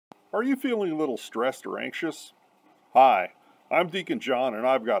Are you feeling a little stressed or anxious? Hi, I'm Deacon John, and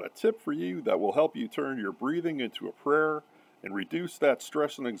I've got a tip for you that will help you turn your breathing into a prayer and reduce that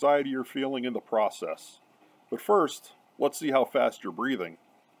stress and anxiety you're feeling in the process. But first, let's see how fast you're breathing.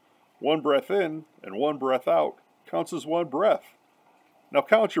 One breath in and one breath out counts as one breath. Now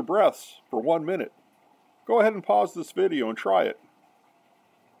count your breaths for 1 minute. Go ahead and pause this video and try it.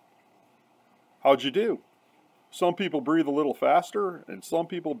 How'd you do? Some people breathe a little faster and some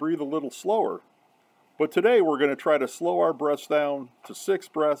people breathe a little slower. But today we're going to try to slow our breaths down to 6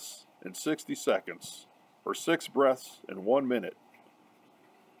 breaths in 60 seconds, or 6 breaths in 1 minute.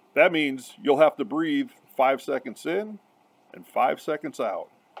 That means you'll have to breathe 5 seconds in and 5 seconds out.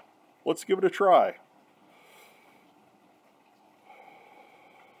 Let's give it a try.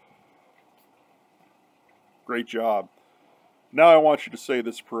 Great job. Now I want you to say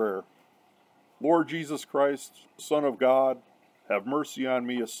this prayer. Lord Jesus Christ, Son of God, have mercy on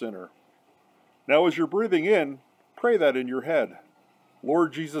me, a sinner. Now as you're breathing in, pray that in your head.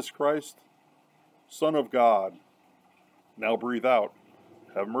 Lord Jesus Christ, Son of God. Now breathe out.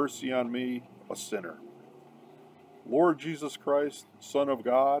 Have mercy on me, a sinner. Lord Jesus Christ, Son of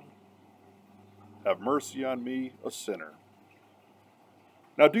God, have mercy on me, a sinner.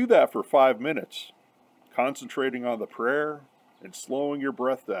 Now do that for 5 minutes, concentrating on the prayer and slowing your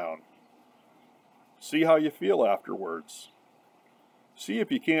breath down. See how you feel afterwards. See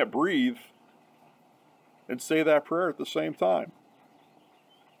if you can't breathe and say that prayer at the same time.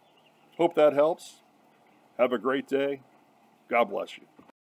 Hope that helps. Have a great day. God bless you.